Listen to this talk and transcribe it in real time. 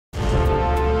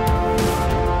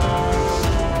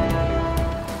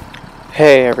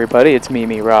Hey everybody, it's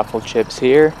MEMEroflCHIPPS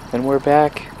here, and we're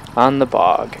back on the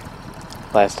bog.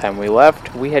 Last time we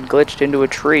left, we had glitched into a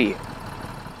tree.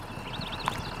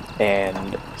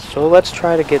 And so let's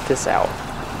try to get this out.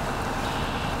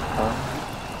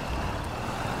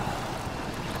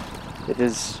 It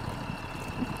is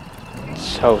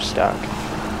so stuck,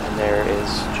 and there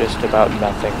is just about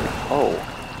nothing. Oh.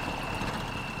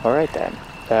 Alright then.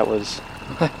 That was...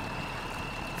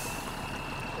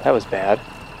 that was bad.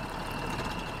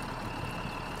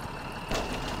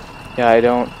 Yeah, I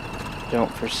don't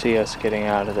foresee us getting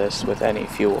out of this with any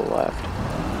fuel left.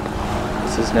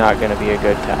 This is not going to be a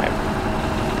good time.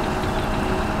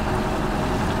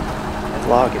 That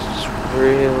log is just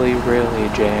really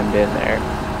jammed in there.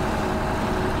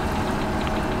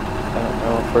 I don't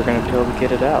know if we're going to be able to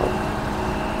get it out.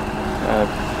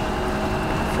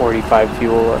 45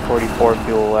 fuel or 44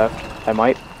 fuel left. I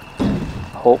might.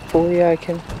 Hopefully I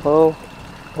can. Whoa.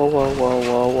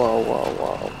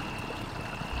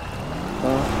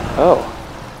 Oh,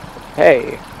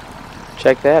 hey,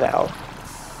 check that out.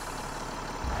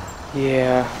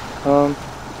 Yeah, I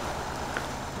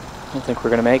don't think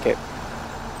we're gonna make it.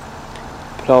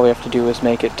 But all we have to do is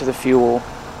make it to the fuel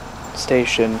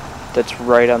station that's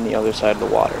right on the other side of the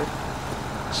water.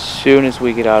 As soon as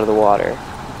we get out of the water,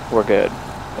 we're good.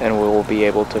 And we will be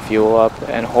able to fuel up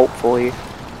and hopefully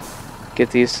get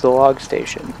these to the log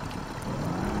station.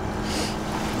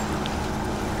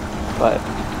 But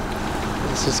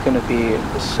this is going to be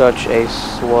such a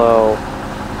slow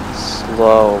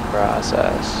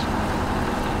process.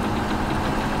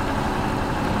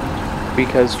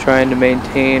 Because trying to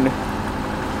maintain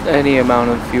any amount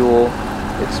of fuel,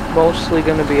 it's mostly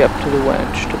going to be up to the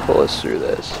winch to pull us through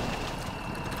this.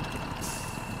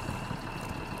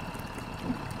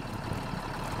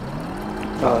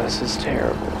 Oh, this is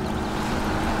terrible.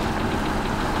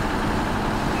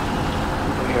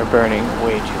 We are burning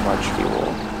way too much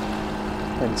fuel.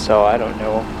 And so I don't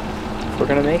know if we're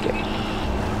gonna make it.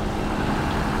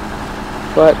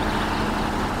 But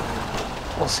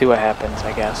we'll see what happens,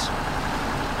 I guess.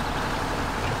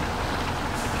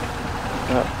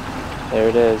 Oh, there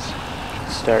it is.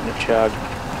 It's starting to chug.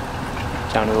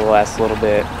 Down to the last little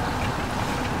bit.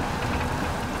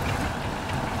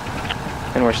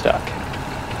 And we're stuck.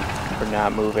 We're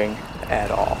not moving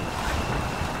at all.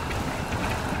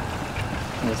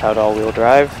 And without all-wheel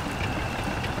drive,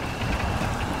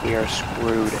 we are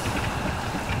screwed.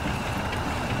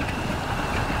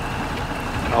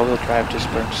 All-wheel drive just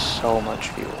burns so much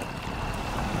fuel.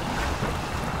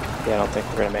 Yeah, I don't think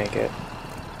we're gonna make it.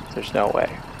 There's no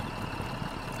way.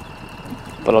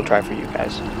 But I'll try for you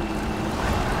guys.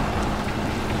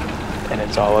 And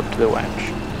it's all up to the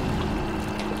winch.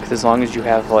 Because as long as you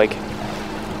have like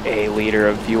a liter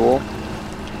of fuel,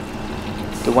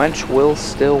 the winch will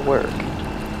still work.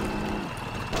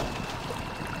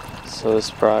 So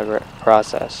this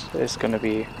process is going to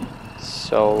be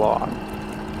so long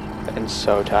and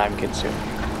so time consuming.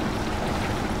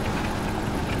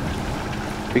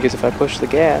 Because if I push the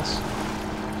gas,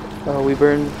 we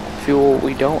burn fuel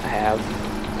we don't have,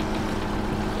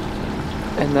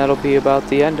 and that'll be about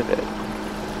the end of it.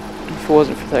 If it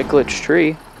wasn't for that glitched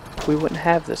tree, we wouldn't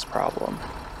have this problem.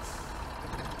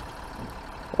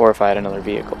 Or if I had another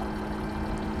vehicle.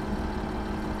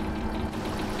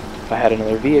 If I had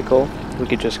another vehicle, we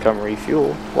could just come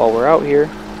refuel while we're out here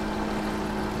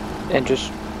and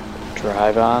just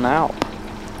drive on out.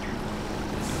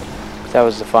 That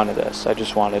was the fun of this. I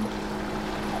just wanted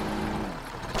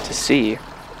to see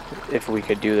if we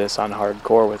could do this on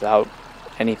hardcore without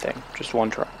anything, just one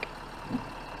truck.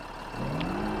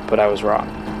 But I was wrong.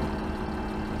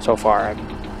 So far,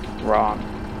 I'm wrong.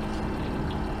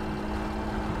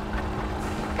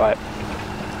 But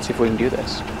let's see if we can do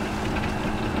this.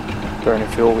 Burning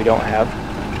fuel we don't have,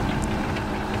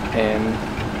 and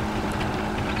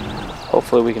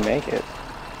hopefully we can make it.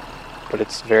 But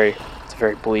it's a very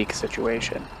bleak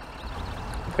situation.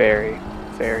 Very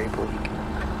bleak.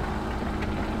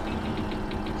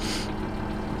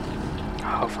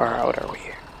 How far out are we?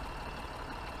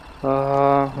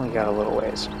 We got a little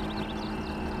ways.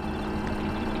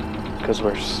 Because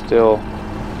we're still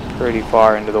pretty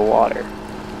far into the water.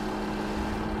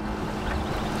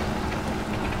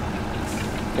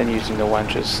 And using the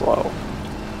winch is slow.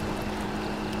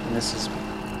 And this is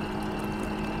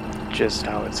just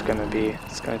how it's gonna be.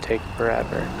 It's gonna take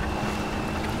forever.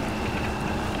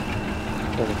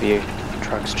 The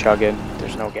truck's chugging,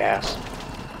 there's no gas.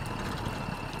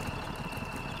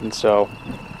 And so,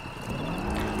 I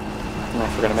don't know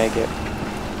if we're gonna make it.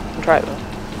 We'll try it though.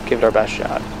 Give it our best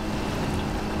shot.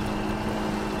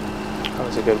 That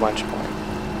was a good winch point.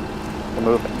 We're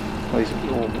moving. At least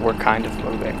we're kind of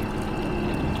moving.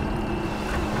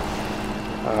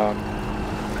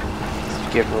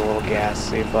 Let's give it a little gas,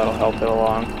 see if that'll help it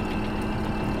along.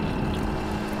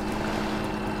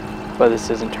 But this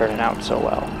isn't turning out so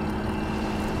well.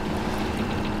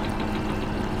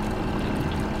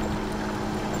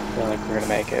 I feel like we're gonna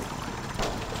make it.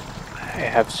 I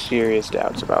have serious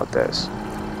doubts about this.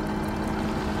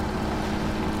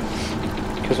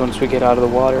 Because once we get out of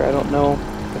the water, I don't know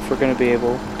if we're going to be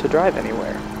able to drive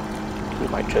anywhere. We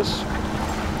might just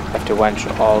have to winch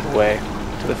all the way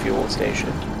to the fuel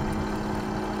station.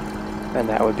 And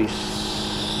that would be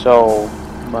so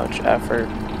much effort.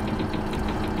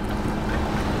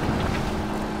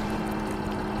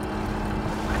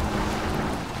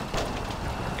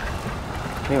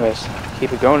 Anyways,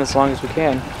 keep it going as long as we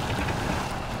can.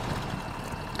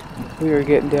 We are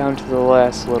getting down to the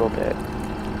last little bit.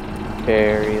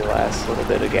 Very last little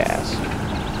bit of gas.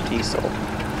 Diesel.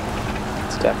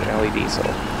 It's definitely diesel.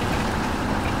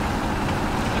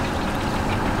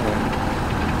 Man,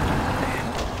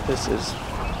 this is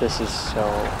so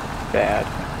bad.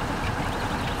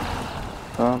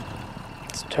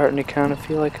 It's starting to kind of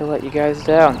feel like I let you guys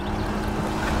down.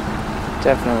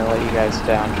 Definitely let you guys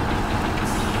down.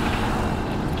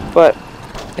 But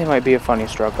it might be a funny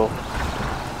struggle.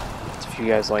 If you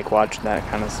guys like watching that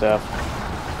kind of stuff.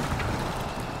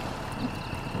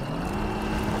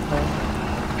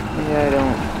 Yeah, I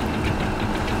don't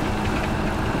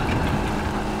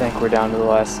think we're down to the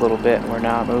last little bit and we're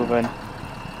not moving.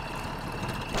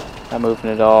 Not moving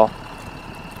at all.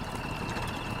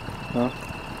 Well,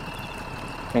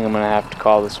 I think I'm gonna have to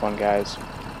call this one, guys.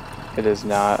 It is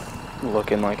not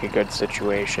looking like a good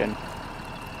situation.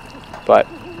 But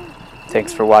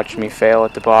thanks for watching me fail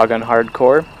at the bog on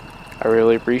hardcore. I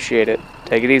really appreciate it.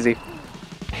 Take it easy.